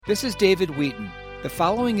This is David Wheaton. The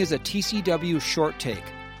following is a TCW short take,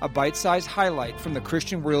 a bite-sized highlight from the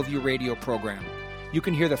Christian Worldview radio program. You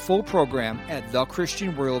can hear the full program at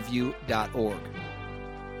thechristianworldview.org.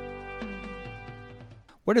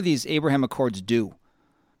 What do these Abraham Accords do?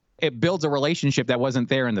 It builds a relationship that wasn't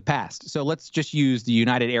there in the past. So let's just use the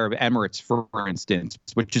United Arab Emirates, for instance,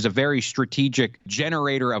 which is a very strategic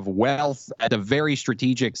generator of wealth at a very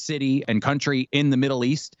strategic city and country in the Middle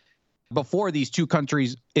East. Before, these two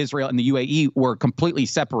countries, Israel and the UAE, were completely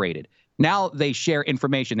separated. Now they share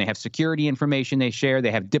information. They have security information they share.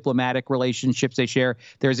 They have diplomatic relationships they share.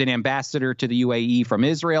 There's an ambassador to the UAE from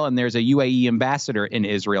Israel, and there's a UAE ambassador in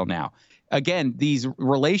Israel now. Again, these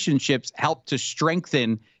relationships help to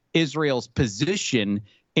strengthen Israel's position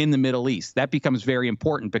in the Middle East. That becomes very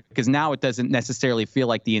important because now it doesn't necessarily feel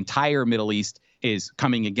like the entire Middle East is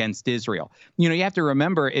coming against Israel. You have to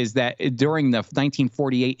remember is that during the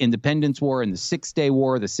 1948 Independence War and the Six-Day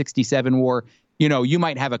War, the 67 War, you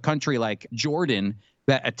might have a country like Jordan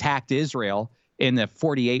that attacked Israel in the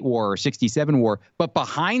 48 War or 67 War, but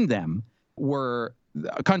behind them were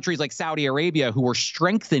countries like Saudi Arabia who were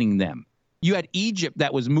strengthening them. You had Egypt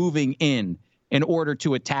that was moving in order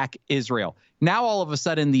to attack Israel. Now, all of a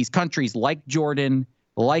sudden, these countries like Jordan,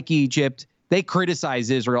 like Egypt, they criticize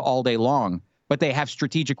Israel all day long, but they have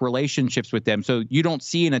strategic relationships with them. So you don't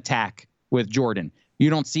see an attack with Jordan.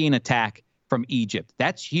 You don't see an attack from Egypt.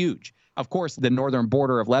 That's huge. Of course, the northern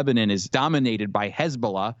border of Lebanon is dominated by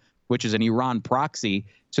Hezbollah, which is an Iran proxy.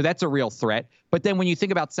 So that's a real threat. But then when you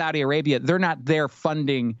think about Saudi Arabia, they're not there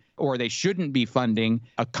funding, or they shouldn't be funding,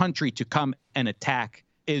 a country to come and attack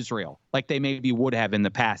Israel, like they maybe would have in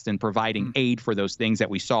the past, and providing aid for those things that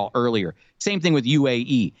we saw earlier. Same thing with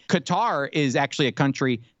UAE. Qatar is actually a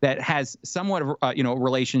country that has somewhat of a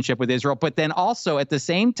relationship with Israel, but then also at the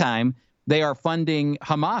same time, they are funding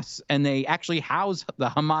Hamas, and they actually house the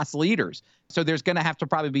Hamas leaders. So there's going to have to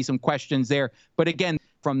probably be some questions there. But again,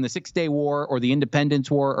 from the Six-Day War or the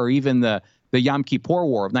Independence War or even the Yom Kippur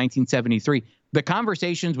War of 1973, the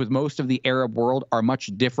conversations with most of the Arab world are much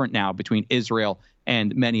different now between Israel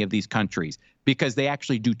and many of these countries because they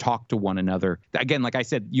actually do talk to one another. Again, like I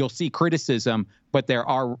said, you'll see criticism, but there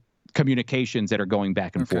are communications that are going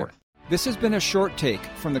back and forth. This has been a short take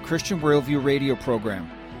from the Christian Worldview radio program.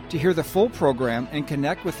 To hear the full program and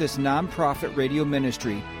connect with this nonprofit radio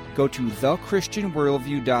ministry, go to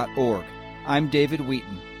thechristianworldview.org. I'm David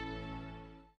Wheaton.